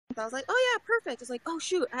I was like, oh yeah, perfect. It's like, oh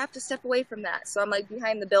shoot, I have to step away from that. So I'm like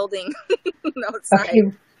behind the building outside. Okay,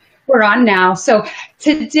 we're on now. So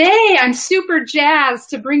today I'm super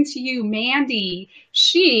jazzed to bring to you Mandy.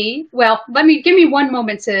 Give me one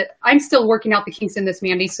moment I'm still working out the kinks in this,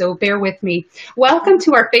 Mandy, so bear with me. Welcome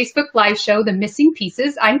to our Facebook Live show, The Missing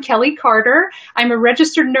Pieces. I'm Kelly Carter. I'm a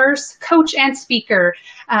registered nurse, coach, and speaker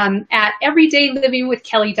at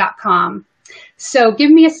everydaylivingwithkelly.com. So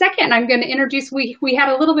give me a second. I'm going to introduce, we had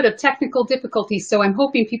a little bit of technical difficulty, so I'm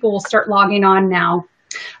hoping people will start logging on now.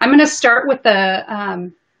 I'm going to start with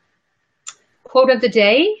the quote of the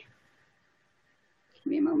day.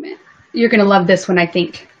 Give me a moment. You're going to love this one, I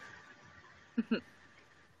think.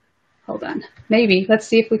 Hold on. Maybe. Let's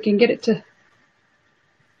see if we can get it to.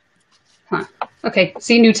 Okay.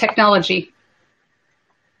 See, new technology.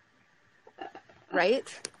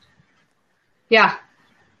 Right? Yeah.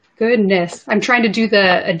 Goodness. I'm trying to do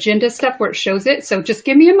the agenda stuff where it shows it. So just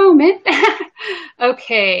give me a moment.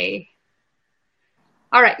 Okay.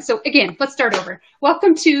 All right. So again, let's start over.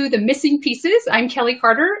 Welcome to The Missing Pieces. I'm Kelly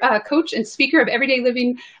Carter, coach and speaker of Everyday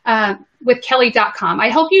Living with Kelly.com. I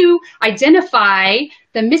help you identify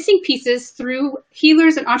the missing pieces through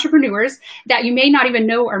healers and entrepreneurs that you may not even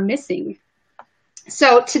know are missing.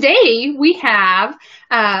 So today we have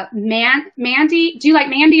Mandy. Do you like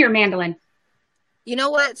Mandy or Mandelyn? You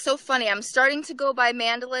know what? It's so funny. I'm starting to go by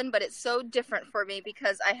Mandelyn, but it's so different for me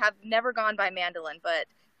because I have never gone by Mandelyn, but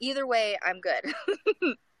either way, I'm good.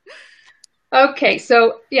 Okay,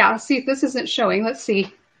 so yeah, see, this isn't showing. Let's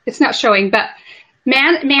see. It's not showing, but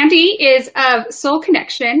Mandy is of Soul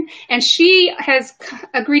Connection, and she has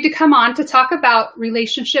agreed to come on to talk about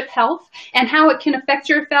relationship health and how it can affect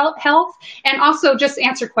your health, and also just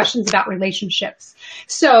answer questions about relationships.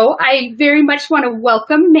 So I very much want to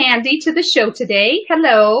welcome Mandy to the show today.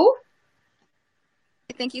 Hello.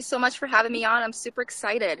 Thank you so much for having me on. I'm super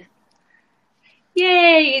excited.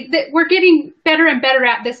 Yay! We're getting better and better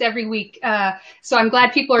at this every week. So I'm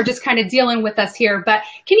glad people are just kind of dealing with us here. But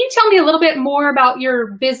can you tell me a little bit more about your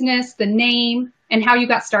business, the name, and how you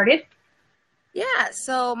got started? Yeah,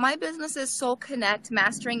 so my business is Soul Connect,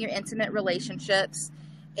 Mastering Your Intimate Relationships.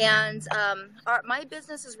 And my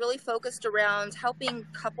business is really focused around helping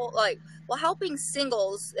helping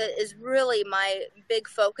singles is really my big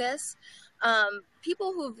focus.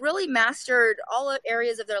 People who've really mastered all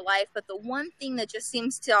areas of their life, but the one thing that just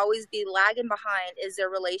seems to always be lagging behind is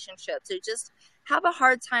their relationships. They just have a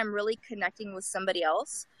hard time really connecting with somebody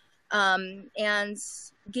else, and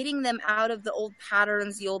getting them out of the old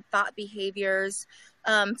patterns, the old thought behaviors,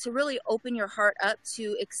 to really open your heart up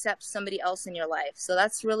to accept somebody else in your life. So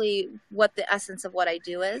that's really what the essence of what I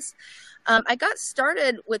do is. I got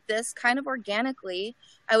started with this kind of organically.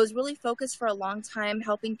 I was really focused for a long time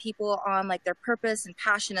helping people on like their purpose and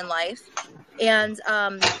passion in life. And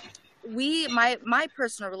my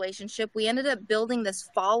personal relationship, we ended up building this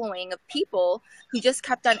following of people who just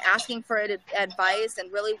kept on asking for advice and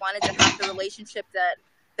really wanted to have the relationship that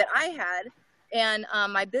I had. And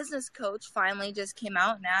my business coach finally just came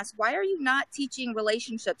out and asked, why are you not teaching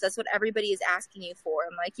relationships? That's what everybody is asking you for.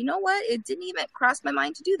 I'm like, you know what? It didn't even cross my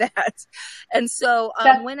mind to do that. And so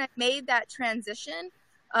when I made that transition,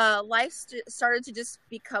 life started to just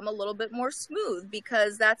become a little bit more smooth,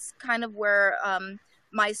 because that's kind of where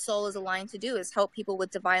my soul is aligned to do, is help people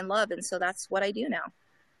with divine love. And so that's what I do now.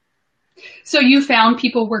 So you found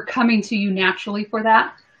people were coming to you naturally for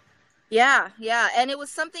that? Yeah. And it was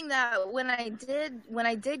something that when I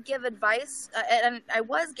did give advice, and I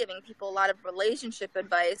was giving people a lot of relationship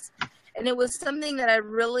advice, and it was something that I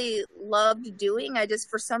really loved doing.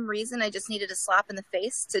 For some reason, I just needed a slap in the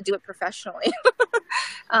face to do it professionally.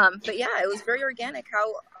 But yeah, it was very organic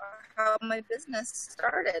how my business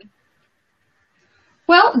started.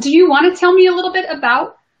 Well, do you want to tell me a little bit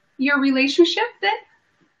about your relationship then?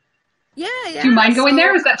 Yeah. Do you mind going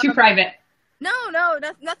there, or is that too private? No,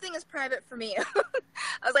 nothing is private for me. I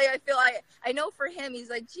was like, I know for him, he's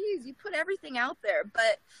like, geez, you put everything out there.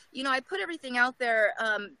 But, I put everything out there,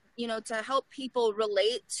 to help people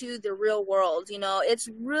relate to the real world. It's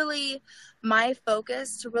really my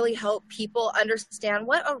focus to really help people understand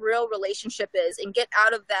what a real relationship is and get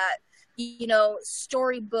out of that,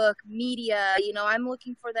 storybook media. I'm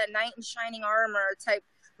looking for that knight in shining armor type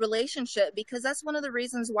relationship, because that's one of the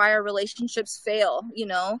reasons why our relationships fail.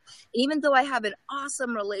 Even though I have an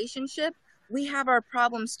awesome relationship, we have our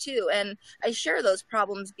problems too, and I share those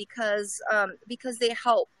problems because they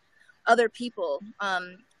help other people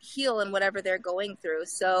heal in whatever they're going through.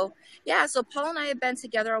 So Paul and I have been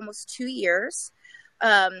together almost 2 years.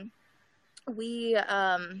 We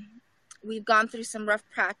we've gone through some rough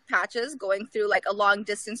patches, going through like a long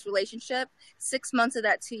distance relationship. 6 months of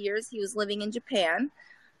that 2 years, he was living in Japan.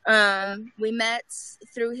 We met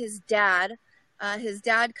through his dad. His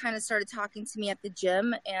dad kind of started talking to me at the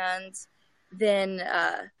gym, and then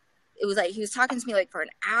it was like he was talking to me like for an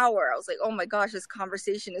hour. I was like, oh my gosh, this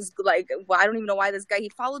conversation is like, well, I don't even know why this guy, he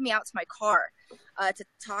followed me out to my car to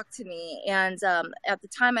talk to me. And at the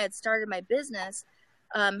time I had started my business,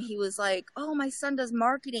 he was like, oh, my son does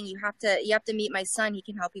marketing. You have to meet my son. He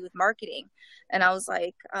can help you with marketing. And I was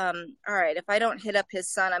like, all right, if I don't hit up his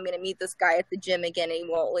son, I'm going to meet this guy at the gym again and he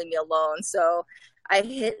won't leave me alone. So I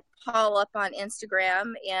hit Paul up on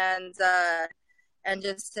Instagram and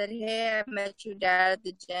just said, hey, I met your dad at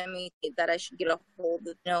the gym. He think that I should get a hold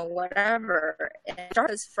of, whatever. And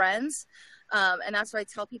start as friends. And that's what I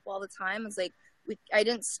tell people all the time is like, I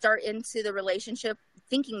didn't start into the relationship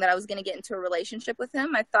thinking that I was going to get into a relationship with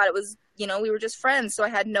him. I thought it was, we were just friends. So I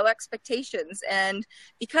had no expectations. And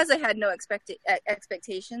because I had no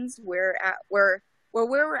expectations, we're where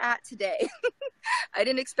we're at today. I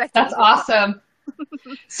didn't expect That's awesome.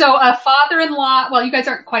 So a father-in-law, well, you guys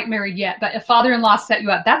aren't quite married yet, but a father-in-law set you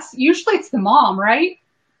up. That's usually it's the mom, right?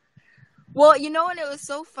 Well, and it was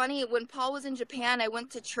so funny. When Paul was in Japan, I went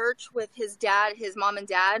to church with his dad, his mom and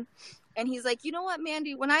dad. And he's like, you know what,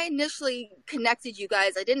 Mandy, when I initially connected you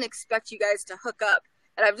guys, I didn't expect you guys to hook up.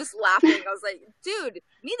 And I'm just laughing. I was like, dude,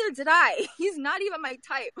 neither did I. He's not even my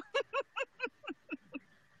type.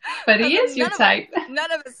 But he is your type.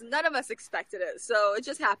 None of us expected it. So it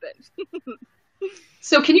just happened.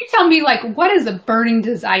 So can you tell me, like, what is a burning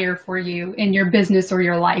desire for you in your business or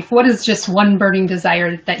your life? What is just one burning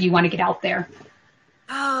desire that you want to get out there?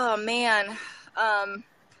 Oh, man.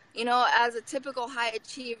 As a typical high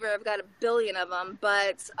achiever, I've got a billion of them.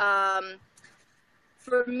 But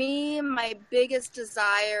for me, my biggest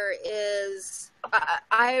desire is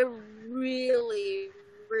I really,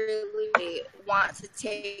 really want to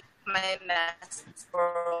take my message to the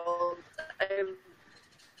world.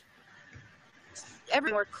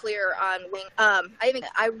 Every more clear on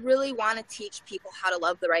I really want to teach people how to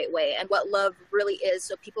love the right way and what love really is,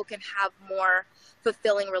 so people can have more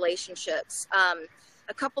fulfilling relationships.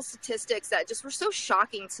 A couple statistics that just were so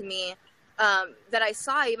shocking to me that I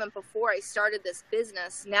saw even before I started this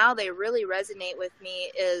business. Now they really resonate with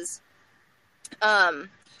me. Is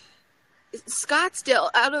Scottsdale,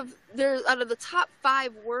 out of the top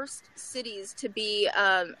 5 worst cities to be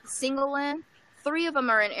single in, 3 of them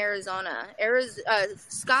are in Arizona.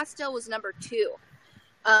 Scottsdale was number 2.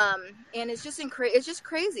 And it's just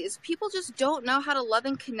crazy. People just don't know how to love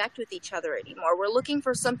and connect with each other anymore. We're looking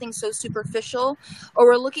for something so superficial, or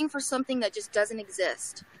we're looking for something that just doesn't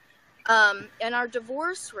exist. And our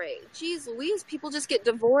divorce rate, geez Louise, people just get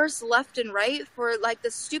divorced left and right for like the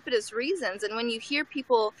stupidest reasons. And when you hear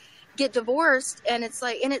people get divorced, and it's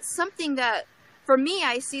something that, for me,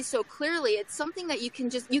 I see so clearly, it's something that you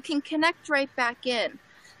can connect right back in.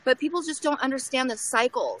 But people just don't understand the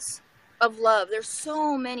cycles of love. There's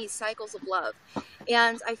so many cycles of love.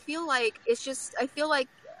 And I feel like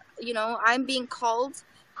I'm being called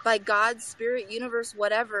by God's spirit, universe,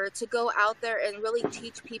 whatever, to go out there and really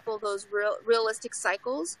teach people those realistic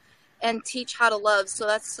cycles and teach how to love. So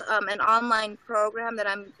that's an online program that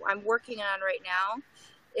I'm working on right now,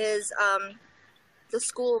 is the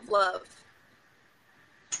School of Love.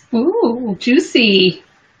 Ooh, juicy.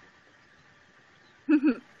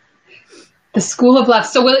 The School of Love.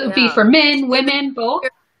 So will it be for men, women, both?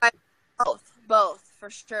 Both, for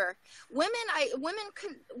sure. Men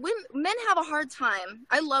have a hard time.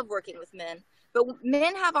 I love working with men, but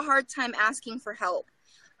men have a hard time asking for help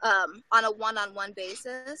on a one-on-one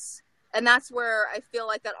basis. And that's where I feel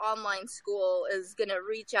like that online school is going to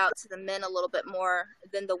reach out to the men a little bit more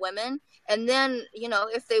than the women. And then,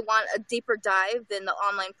 if they want a deeper dive than the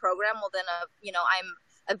online program, well, then, I'm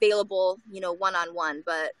available, one-on-one.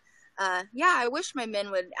 But I wish my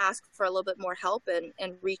men would ask for a little bit more help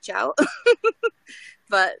and reach out,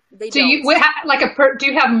 but they don't. Do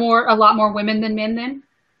you have a lot more women than men then?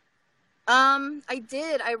 I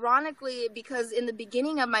did, ironically, because in the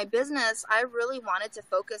beginning of my business, I really wanted to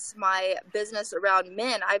focus my business around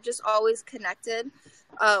men. I've just always connected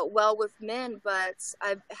well with men, but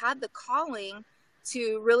I've had the calling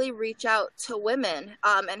to really reach out to women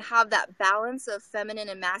and have that balance of feminine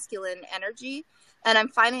and masculine energy. And I'm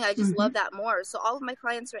finding I just love that more. So all of my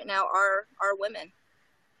clients right now are women.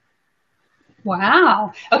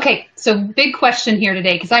 Wow. Okay. So big question here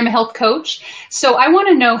today, because I'm a health coach. So I want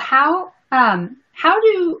to know how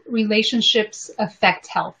do relationships affect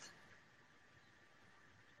health?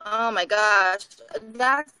 Oh my gosh,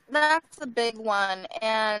 that's a big one,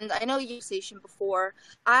 and I know you've seen before.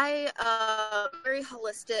 I very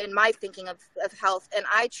holistic in my thinking of health, and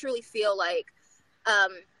I truly feel like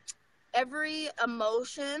um, every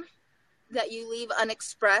emotion that you leave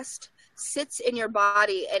unexpressed sits in your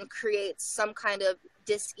body and creates some kind of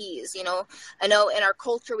dis-ease. You know, I know in our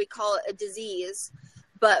culture we call it a disease,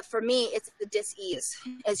 but for me it's the dis-ease.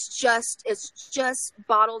 It's just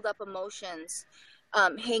bottled up emotions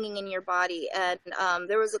hanging in your body. And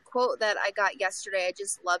there was a quote that I got yesterday. I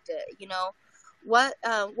just loved it. You know,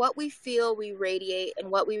 what we feel we radiate, and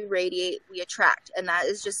what we radiate we attract, and that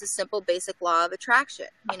is just a simple basic law of attraction.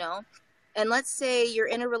 You know, and let's say you're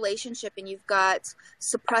in a relationship and you've got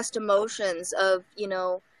suppressed emotions of, you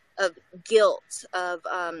know, of guilt, of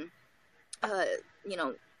uh, you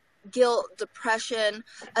know, guilt, depression,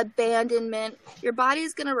 abandonment. Your body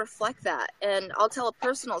is going to reflect that. And I'll tell a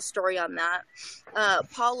personal story on that.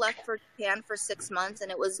 Paul left for Japan for 6 months,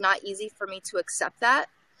 and it was not easy for me to accept that.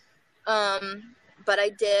 But I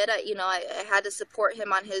did. I had to support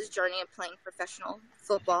him on his journey of playing professional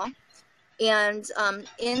football. And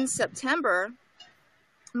in September,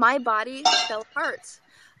 my body fell apart.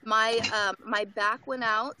 My back went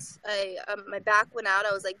out. My back went out.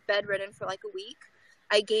 I was like bedridden for like a week.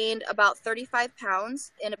 I gained about 35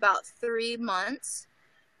 pounds in about 3 months.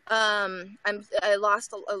 I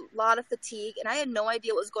lost a lot of fatigue, and I had no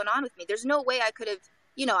idea what was going on with me. There's no way I could have,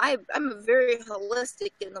 I'm very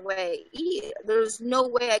holistic in the way I eat. There's no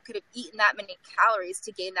way I could have eaten that many calories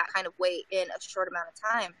to gain that kind of weight in a short amount of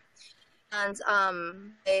time. And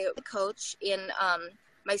a coach in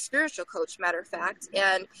my spiritual coach, matter of fact,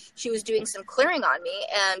 and she was doing some clearing on me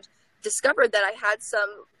and discovered that I had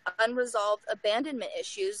some unresolved abandonment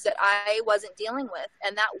issues that I wasn't dealing with.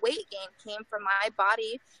 And that weight gain came from my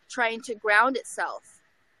body trying to ground itself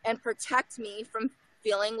and protect me from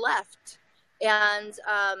feeling left. And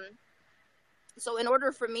so in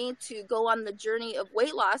order for me to go on the journey of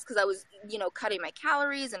weight loss, because I was, cutting my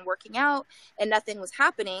calories and working out and nothing was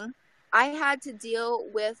happening, I had to deal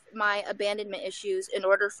with my abandonment issues in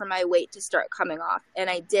order for my weight to start coming off. And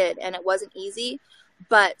I did. And it wasn't easy,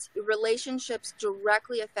 but relationships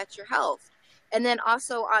directly affect your health. And then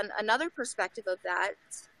also on another perspective of that,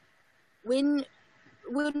 when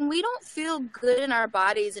we don't feel good in our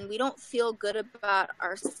bodies and we don't feel good about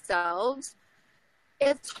ourselves,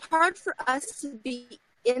 it's hard for us to be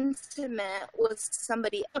intimate with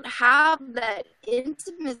somebody. We don't have that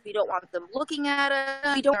intimacy. We don't want them looking at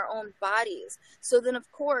us. We don't our own bodies. So then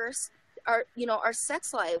of course our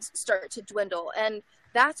sex lives start to dwindle, and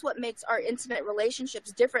that's what makes our intimate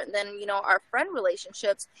relationships different than our friend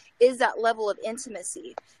relationships, is that level of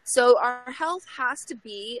intimacy. So our health has to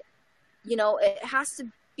be, it has to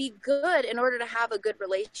be good in order to have a good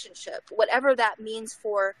relationship, whatever that means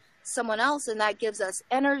for someone else. And that gives us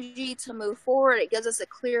energy to move forward. It gives us a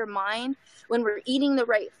clear mind. When we're eating the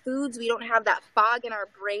right foods, we don't have that fog in our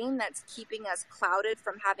brain that's keeping us clouded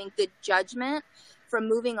from having good judgment, from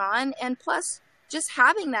moving on. And plus, just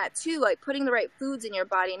having that too, like putting the right foods in your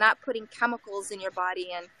body, not putting chemicals in your body,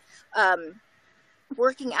 and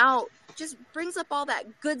working out just brings up all that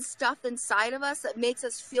good stuff inside of us that makes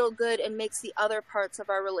us feel good and makes the other parts of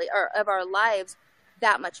our lives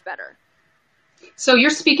that much better. So you're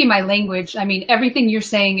speaking my language. I mean, everything you're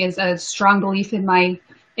saying is a strong belief in my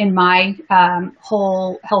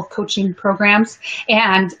whole health coaching programs.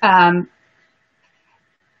 And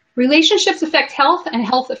relationships affect health, and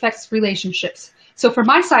health affects relationships. So for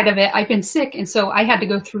my side of it, I've been sick, and so I had to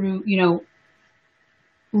go through,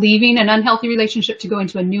 leaving an unhealthy relationship to go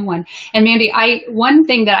into a new one. And Mandy, one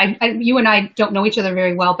thing that you and I don't know each other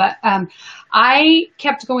very well, but I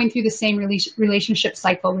kept going through the same relationship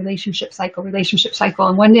cycle. And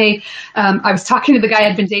one day I was talking to the guy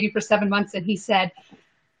I'd been dating for 7 months, and he said,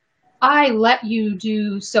 I let you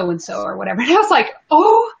do so-and-so or whatever. And I was like,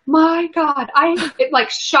 oh my God. It like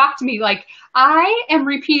shocked me. Like, I am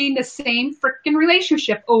repeating the same freaking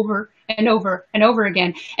relationship over and over and over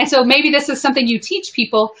again. And so maybe this is something you teach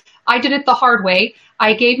people. I did it the hard way.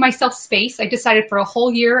 I gave myself space. I decided for a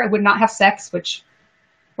whole year I would not have sex, which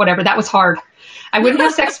whatever, that was hard. I wouldn't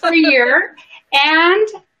have sex for a year. And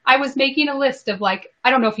I was making a list of, like, I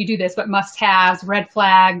don't know if you do this, but must-haves, red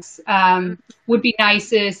flags, would be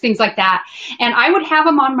nices, things like that. And I would have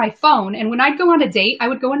them on my phone. And when I'd go on a date, I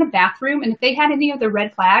would go in the bathroom. And if they had any of the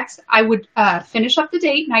red flags, I would finish up the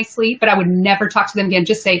date nicely, but I would never talk to them again.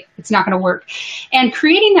 Just say, it's not going to work. And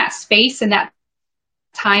creating that space and that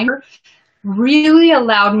time really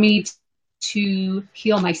allowed me to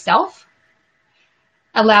heal myself,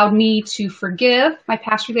 allowed me to forgive my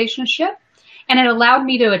past relationship, And it allowed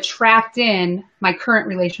me to attract in my current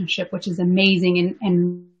relationship, which is amazing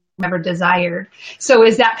and never desired. So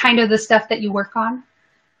is that kind of the stuff that you work on?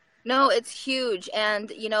 No, it's huge. And,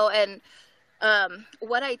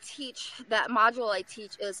 what I teach, that module I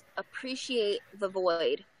teach is appreciate the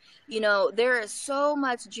void. There is so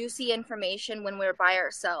much juicy information when we're by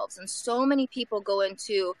ourselves, and so many people go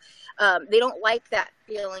into, they don't like that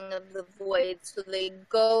feeling of the void, so they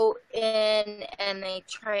go in and they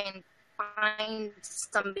try and find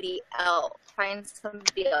somebody else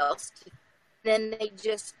to, then they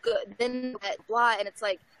just go, then blah, and it's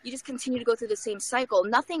like you just continue to go through the same cycle.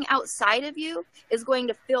 Nothing outside of you is going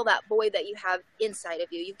to fill that void that you have inside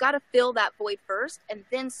of you. You've got to fill that void first, and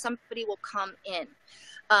then somebody will come in.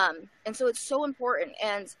 And so it's so important.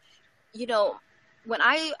 And when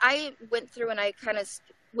I went through and I kind of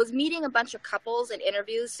was meeting a bunch of couples and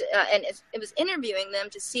interviews, and it was interviewing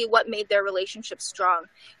them to see what made their relationship strong.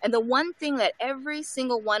 And the one thing that every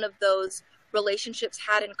single one of those relationships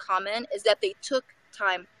had in common is that they took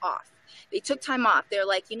time off. They're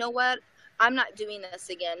like, you know what? I'm not doing this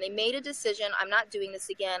again. They made a decision. I'm not doing this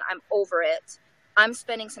again. I'm over it. I'm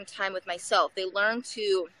spending some time with myself. They learned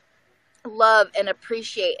to love and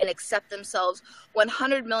appreciate and accept themselves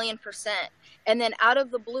 100 million%. And then out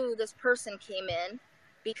of the blue, this person came in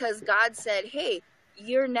because God said, hey,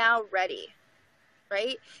 you're now ready.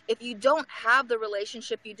 Right? If you don't have the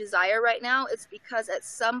relationship you desire right now, it's because at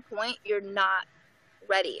some point you're not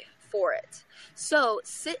ready for it. So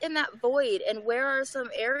sit in that void, and where are some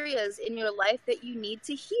areas in your life that you need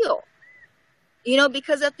to heal?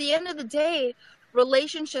 Because at the end of the day,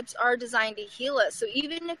 relationships are designed to heal us. So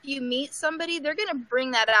even if you meet somebody, they're going to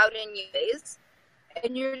bring that out in you,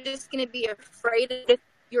 and you're just going to be afraid of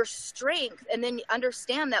your strength, and then you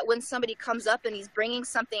understand that when somebody comes up and he's bringing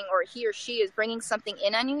something, or he or she is bringing something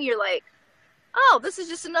in on you, you're like, oh, this is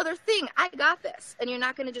just another thing. I got this. And you're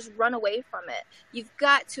not going to just run away from it. You've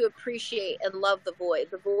got to appreciate and love the void.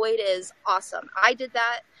 The void is awesome. I did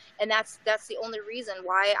that, and that's the only reason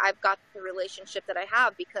why I've got the relationship that I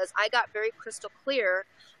have, because I got very crystal clear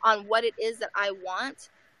on what it is that I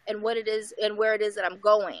want and what it is and where it is that I'm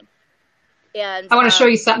going. And I want to show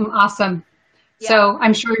you something awesome. Yeah. So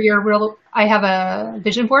I'm sure I have a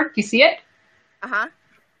vision board. Do you see it? Uh-huh.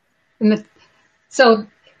 So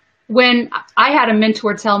when I had a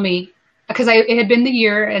mentor tell me, because it had been the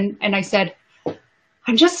year, and I said,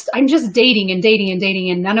 I'm just dating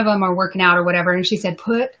and none of them are working out or whatever. And she said,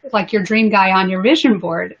 put like your dream guy on your vision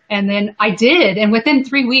board. And then I did. And within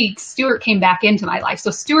 3 weeks, Stuart came back into my life. So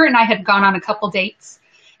Stuart and I had gone on a couple dates,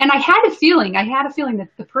 and I had a feeling that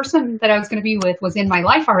the person that I was going to be with was in my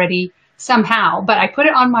life already somehow, but I put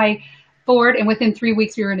it on my board, and within 3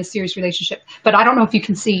 weeks we were in a serious relationship. But I don't know if you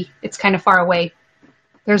can see, it's kind of far away.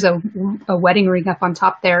 There's a wedding ring up on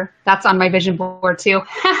top there. That's on my vision board too.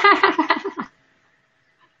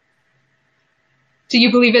 Do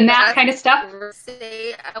you believe in that kind of stuff?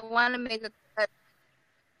 I want to make it.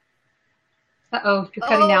 Uh-oh, you're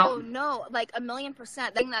cutting out. Oh, no, like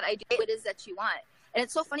 1,000,000%. The thing that I do, it is that you want. And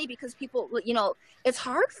it's so funny because people, it's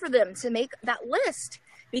hard for them to make that list,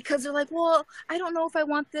 because they're like, well, I don't know if I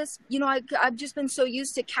want this. I've just been so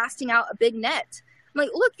used to casting out a big net. I'm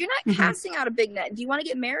like, look, you're not casting out a big net. Do you want to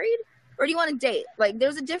get married, or do you want to date? Like,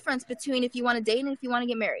 there's a difference between if you want to date and if you want to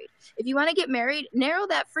get married. If you want to get married, narrow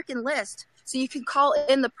that freaking list so you can call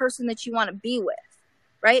in the person that you want to be with,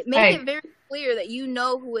 right? Make it very clear that you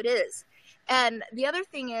know who it is. And the other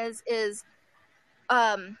thing is,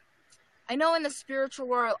 I know in the spiritual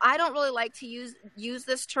world, I don't really like to use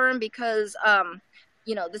this term because,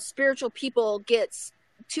 the spiritual people gets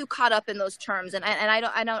too caught up in those terms, and I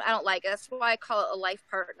don't like it. That's why I call it a life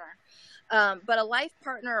partner. But a life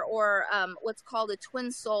partner, or what's called a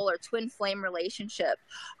twin soul or twin flame relationship,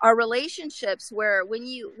 are relationships where when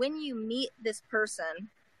you meet this person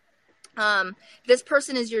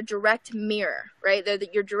is your direct mirror, right? They're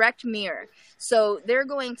your direct mirror. So they're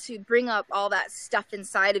going to bring up all that stuff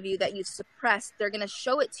inside of you that you've suppressed. They're going to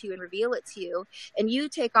show it to you and reveal it to you. And you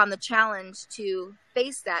take on the challenge to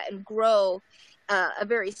face that and grow a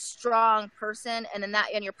very strong person. And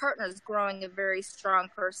and your partner is growing a very strong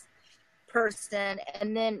person.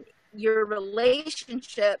 And then your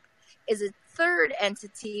relationship is a third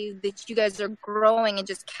entity that you guys are growing and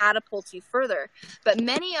just catapult you further. But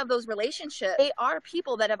many of those relationships, they are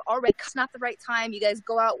people that have already, it's not the right time. You guys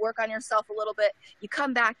go out, work on yourself a little bit. You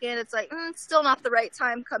come back in, it's like, it's still not the right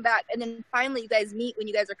time, come back. And then finally you guys meet when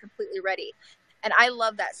you guys are completely ready. And I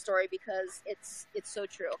love that story because it's so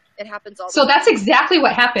true. It happens all the time. So that's exactly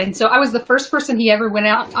what happened. So I was the first person he ever went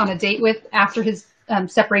out on a date with after his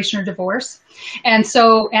separation or divorce. And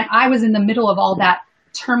I was in the middle of all that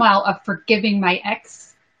turmoil of forgiving my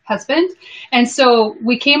ex-husband. And so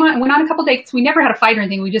we went on a couple dates. We never had a fight or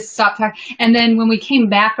anything. We just stopped talking. And then when we came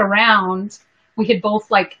back around, we had both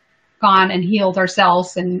like gone and healed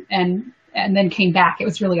ourselves and then came back. It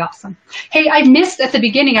was really awesome. Hey, I missed at the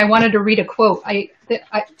beginning. I wanted to read a quote.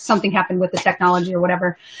 Something happened with the technology or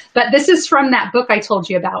whatever, but this is from that book I told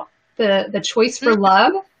you about, the Choice for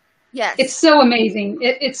Love. Yes. It's so amazing.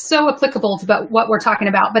 It's so applicable to what we're talking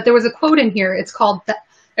about. But there was a quote in here. It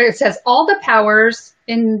says, all the powers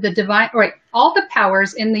in the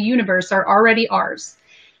universe are already ours.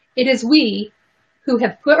 It is we who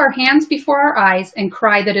have put our hands before our eyes and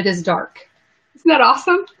cry that it is dark. Isn't that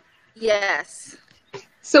awesome? Yes.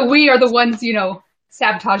 So we are the ones,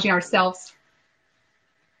 sabotaging ourselves.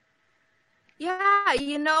 Yeah,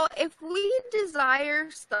 if we desire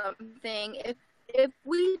something, if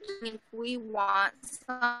we want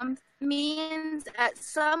some, means at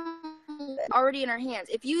some already in our hands.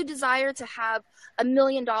 If you desire to have $1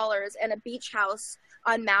 million and a beach house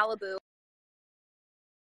on Malibu,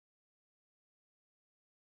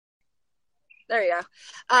 there you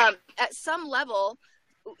go. At some level,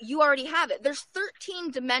 you already have it. There's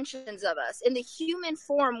 13 dimensions of us. In the human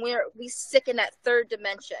form, we stick in that third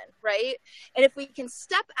dimension, right? And if we can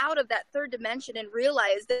step out of that third dimension and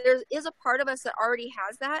realize that there is a part of us that already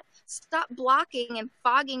has that, stop blocking and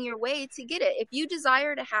fogging your way to get it. If you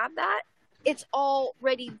desire to have that, it's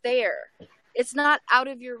already there. It's not out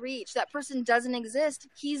of your reach. That person doesn't exist.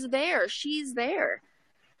 He's there. She's there.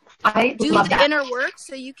 I do love the that. inner work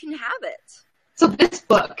so you can have it. So this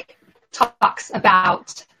book talks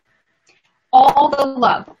about all the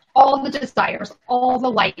love, all the desires, all the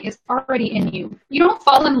light is already in you. You don't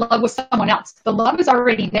fall in love with someone else. The love is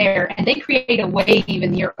already there, and they create a wave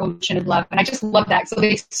in your ocean of love. And I just love that. So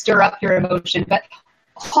they stir up your emotion. But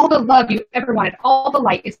all the love you ever wanted, all the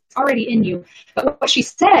light is already in you. But what she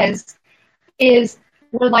says is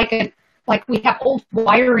we're like we have old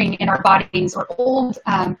wiring in our bodies, or old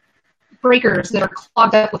breakers that are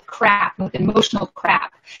clogged up with crap, with emotional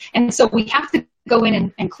crap. And so we have to go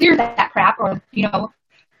in and clear that crap, or,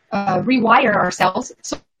 rewire ourselves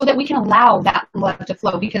so that we can allow that love to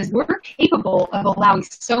flow, because we're capable of allowing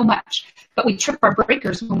so much, but we trip our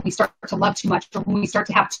breakers when we start to love too much, or when we start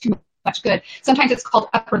to have too much good. Sometimes it's called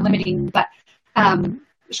upper limiting, but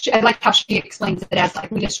I like how she explains it as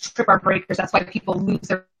like we just trip our breakers. That's why people lose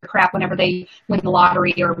their crap whenever they win the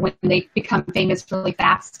lottery or when they become famous really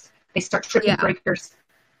fast. They start tripping breakers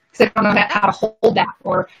because they don't know how to hold that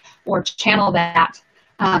or channel that.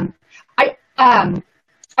 I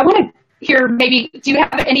want to hear, maybe, do you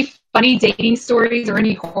have any funny dating stories or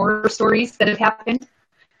any horror stories that have happened?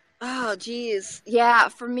 Oh, geez. Yeah,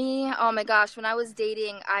 for me, oh my gosh, when I was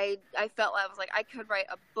dating, I felt I was like, I could write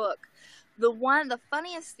a book. The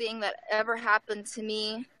funniest thing that ever happened to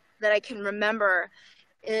me that I can remember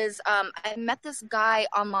is I met this guy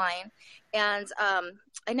online, and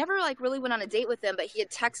I never really went on a date with him, but he had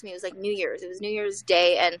texted me. It was like New Year's. It was New Year's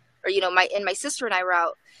Day, my sister and I were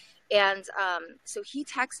out, and so he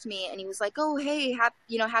texted me and he was like, "Oh, hey,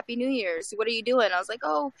 Happy New Year's. What are you doing?" I was like,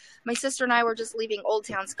 "Oh, my sister and I were just leaving Old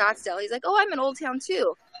Town Scottsdale." He's like, "Oh, I'm in Old Town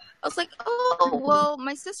too." I was like, "Oh, well,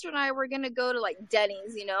 my sister and I were gonna go to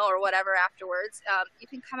Denny's, or whatever afterwards. You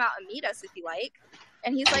can come out and meet us if you like."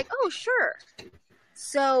 And he's like, "Oh, sure."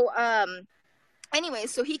 So anyway,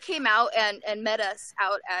 so he came out and met us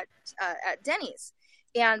out at Denny's.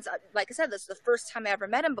 And like I said, this is the first time I ever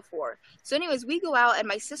met him before. So anyways, we go out, and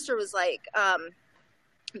my sister was like,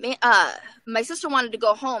 my sister wanted to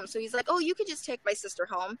go home. So he's like, "Oh, you could just take my sister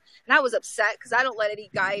home." And I was upset because I don't let any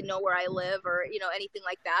guy know where I live or, anything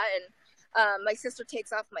like that. And my sister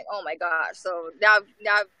takes off. I'm like, "Oh my gosh." So now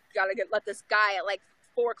I've got to let this guy at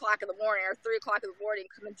 4 o'clock in the morning or 3 o'clock in the morning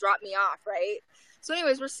come and drop me off, right? So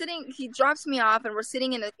anyways, he drops me off, and we're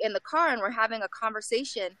sitting in the car, and we're having a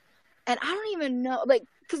conversation. And I don't even know,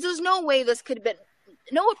 because there's no way this could have been,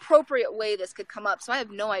 no appropriate way this could come up. So I have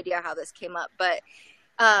no idea how this came up. But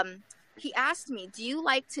he asked me, "Do you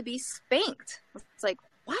like to be spanked?" It's like,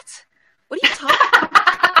 what? What are you talking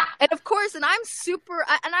about? And of course, and I'm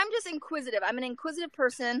just inquisitive. I'm an inquisitive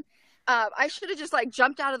person. I should have just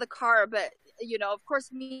jumped out of the car. But, of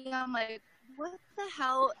course, I'm like, what the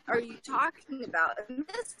hell are you talking about? And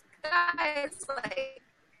this guy is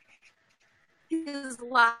his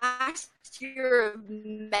last year of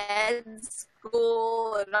med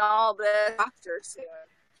school and all this, doctor soon.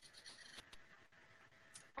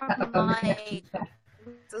 I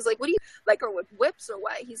was like, "What do you or with whips or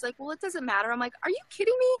what?" He's like, "Well, it doesn't matter." I'm like, "Are you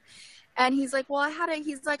kidding me?" And he's like, "Well, I had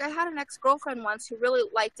an ex-girlfriend once who really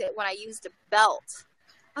liked it when I used a belt."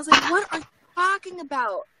 I was like, "What are you talking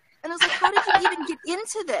about?" And I was like, how did you even get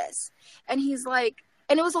into this? And he's like,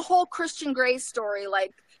 and it was a whole Christian Grey story.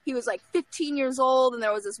 Like, he was like 15 years old, and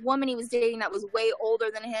there was this woman he was dating that was way older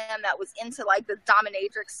than him that was into like the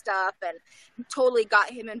dominatrix stuff, and totally got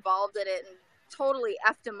him involved in it and totally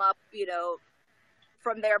effed him up, you know,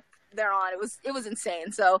 from there on. It was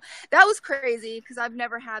insane. So that was crazy because I've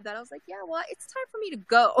never had that. I was like, yeah, well, it's time for me to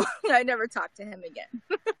go. I never talked to him again.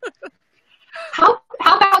 How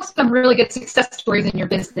about some really good success stories in your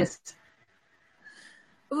business?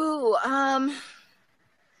 Ooh,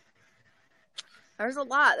 there's a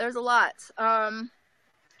lot.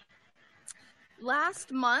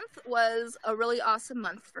 Last month was a really awesome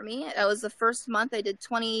month for me. It was the first month I did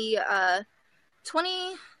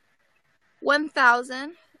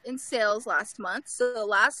 21,000 in sales last month. So the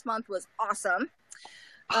last month was awesome.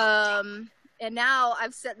 And now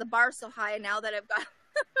I've set the bar so high, and now that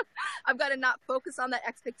I've got to not focus on that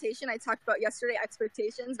expectation. I talked about yesterday,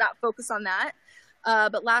 expectations, not focus on that.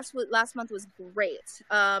 But last month was great.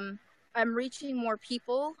 I'm reaching more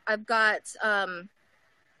people. I've got,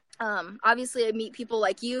 obviously I meet people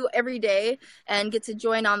like you every day and get to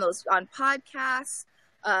join on podcasts.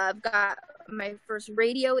 I've got my first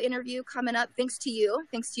radio interview coming up. Thanks to you,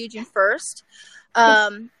 June 1st.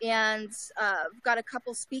 And I've got a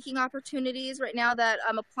couple speaking opportunities right now that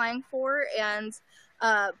I'm applying for, and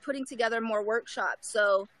putting together more workshops.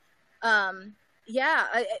 So, my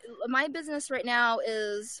business right now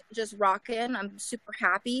is just rocking. I'm super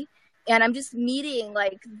happy. And I'm just meeting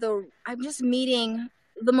the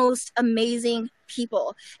most amazing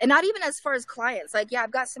people, and not even as far as clients. Like, yeah,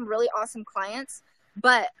 I've got some really awesome clients,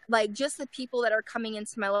 but like just the people that are coming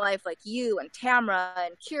into my life, like you and Tamara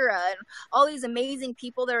and Kira and all these amazing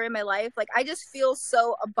people that are in my life. Like, I just feel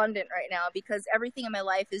so abundant right now because everything in my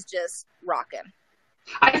life is just rocking.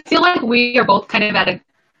 I feel like we are both kind of at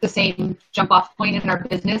the same jump off point in our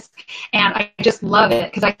business, and I just love it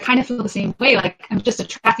because I kind of feel the same way. Like, I'm just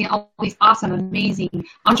attracting all these awesome, amazing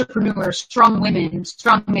entrepreneurs, strong women,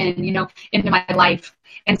 strong men, you know, into my life.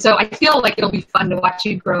 And so I feel like it'll be fun to watch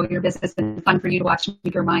you grow your business and fun for you to watch me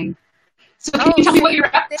grow mine. So can you tell me what you're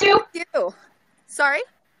up to? Thank you. Sorry?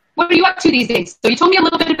 What are you up to these days? So you told me a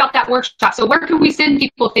little bit about that workshop. So where can we send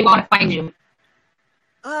people if they want to find you?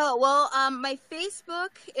 Oh, well, my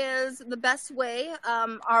Facebook is the best way.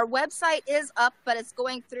 Our website is up, but it's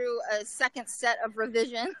going through a second set of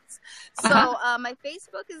revisions. So my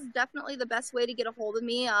Facebook is definitely the best way to get a hold of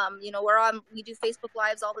me. You know, we do Facebook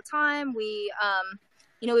Lives all the time. We,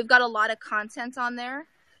 you know, we've got a lot of content on there.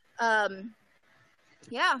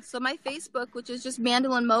 Yeah, so my Facebook, which is just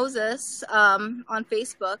Mandelyn Moses on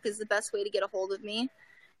Facebook, is the best way to get a hold of me.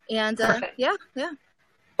 And yeah.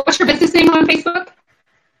 What's your business name on Facebook?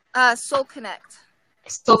 Soul Connect.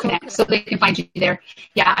 Soul Connect, so they can find you there.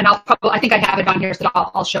 Yeah, and I think I have it on here, so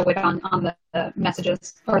I'll show it on the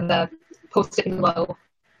messages or the post it below.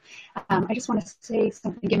 I just want to say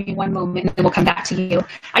something. Give me one moment, and then we'll come back to you.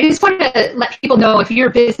 I just want to let people know, if you're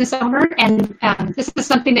a business owner and this is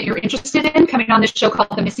something that you're interested in, coming on this show called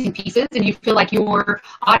The Missing Pieces, and you feel like your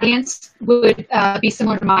audience would be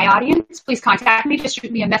similar to my audience, please contact me. Just shoot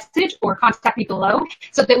me a message or contact me below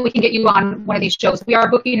so that we can get you on one of these shows. We are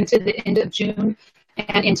booking into the end of June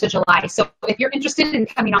and into July. So if you're interested in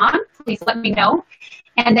coming on, please let me know.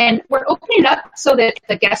 And then we're opening it up so that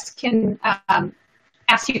the guests can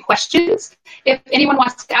ask you questions. If anyone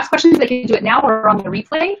wants to ask questions, they can do it now or on the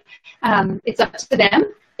replay. It's up to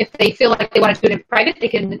them. If they feel like they want to do it in private, they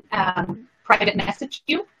can private message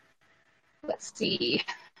you. Let's see.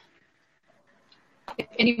 If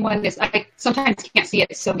anyone is, I sometimes can't see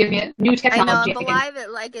it, so give me a new technology. I know, the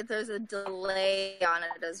live, there's a delay on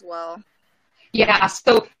it as well. Yeah,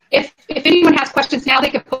 so if anyone has questions now, they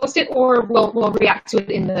can post it, or we'll react to it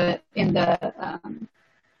in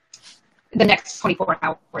the next 24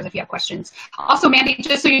 hours if you have questions. Also, Mandy,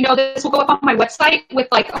 just so you know, this will go up on my website with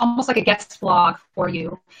almost like a guest blog for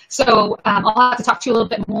you. So I'll have to talk to you a little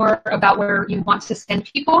bit more about where you want to send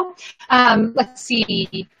people. Let's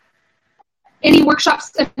see. Any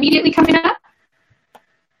workshops immediately coming up?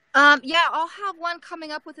 Yeah, I'll have one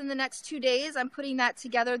coming up within the next 2 days. I'm putting that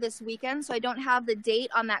together this weekend, so I don't have the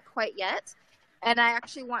date on that quite yet. And I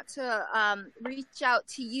actually want to reach out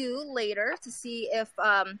to you later to see if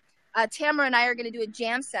Tamara and I are going to do a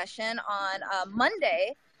jam session on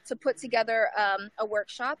Monday to put together a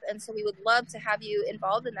workshop. And so we would love to have you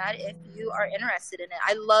involved in that if you are interested in it.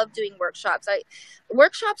 I love doing workshops.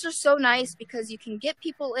 Workshops are so nice because you can get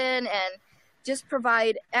people in and just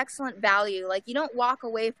provide excellent value. Like, you don't walk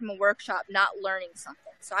away from a workshop not learning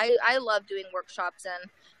something. So I love doing workshops,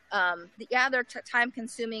 and yeah, they're time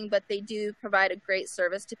consuming, but they do provide a great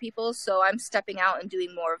service to people. So I'm stepping out and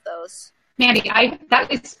doing more of those. Mandy,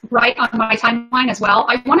 that is right on my timeline as well.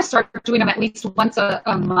 I want to start doing them at least once a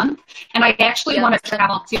month, and I actually want to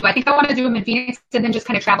travel too. I think I want to do them in Phoenix and then just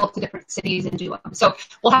kind of travel to different cities and do them. So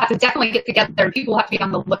we'll have to definitely get together. People will have to be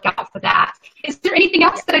on the lookout for that. Is there anything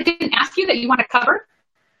else that I didn't ask you that you want to cover?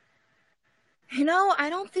 I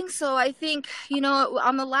don't think so. I think,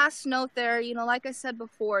 on the last note there, like I said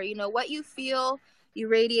before, what you feel, you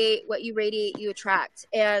radiate; what you radiate, you attract.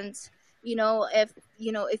 And,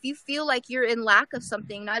 if you feel like you're in lack of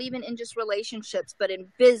something, not even in just relationships, but in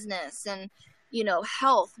business and,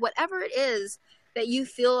 health, whatever it is that you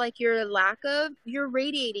feel like you're in lack of, you're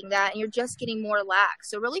radiating that and you're just getting more lack.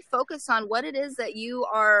 So really focus on what it is that you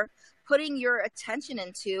are putting your attention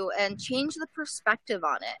into and change the perspective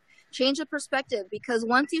on it. Change the perspective, because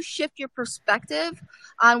once you shift your perspective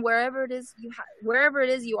on wherever it is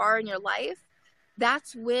you are in your life,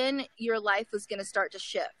 that's when your life is going to start to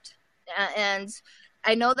shift. And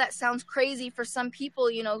I know that sounds crazy for some people,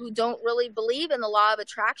 who don't really believe in the law of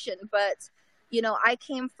attraction, but I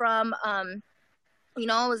came from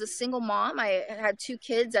I was a single mom. I had 2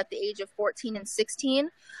 kids at the age of 14 and 16.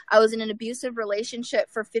 I was in an abusive relationship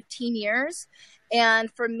for 15 years.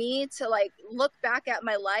 And for me to look back at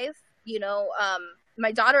my life,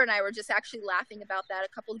 my daughter and I were just actually laughing about that a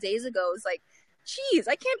couple of days ago. It was like, geez,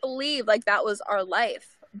 I can't believe that was our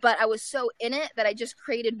life. But I was so in it that I just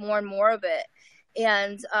created more and more of it.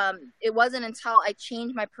 And it wasn't until I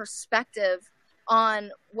changed my perspective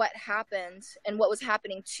on what happened and what was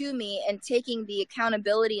happening to me and taking the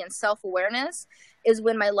accountability and self-awareness is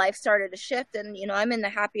when my life started to shift. And, I'm in the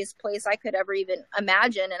happiest place I could ever even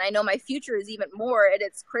imagine. And I know my future is even more. And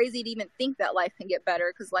it's crazy to even think that life can get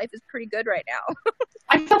better, because life is pretty good right now.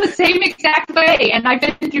 I feel the same exact way, and I've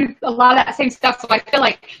been through a lot of that same stuff, so I feel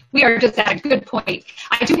like we are just at a good point.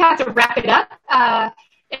 I do have to wrap it up.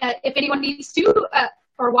 If anyone needs to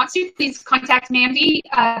or wants to, please contact Mandy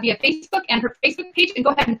via Facebook and her Facebook page, and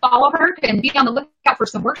go ahead and follow her and be on the lookout for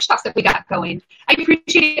some workshops that we got going. I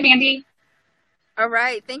appreciate it, Mandy. All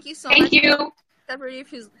right. Thank you so much. Thank you.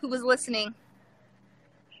 Everybody who was listening.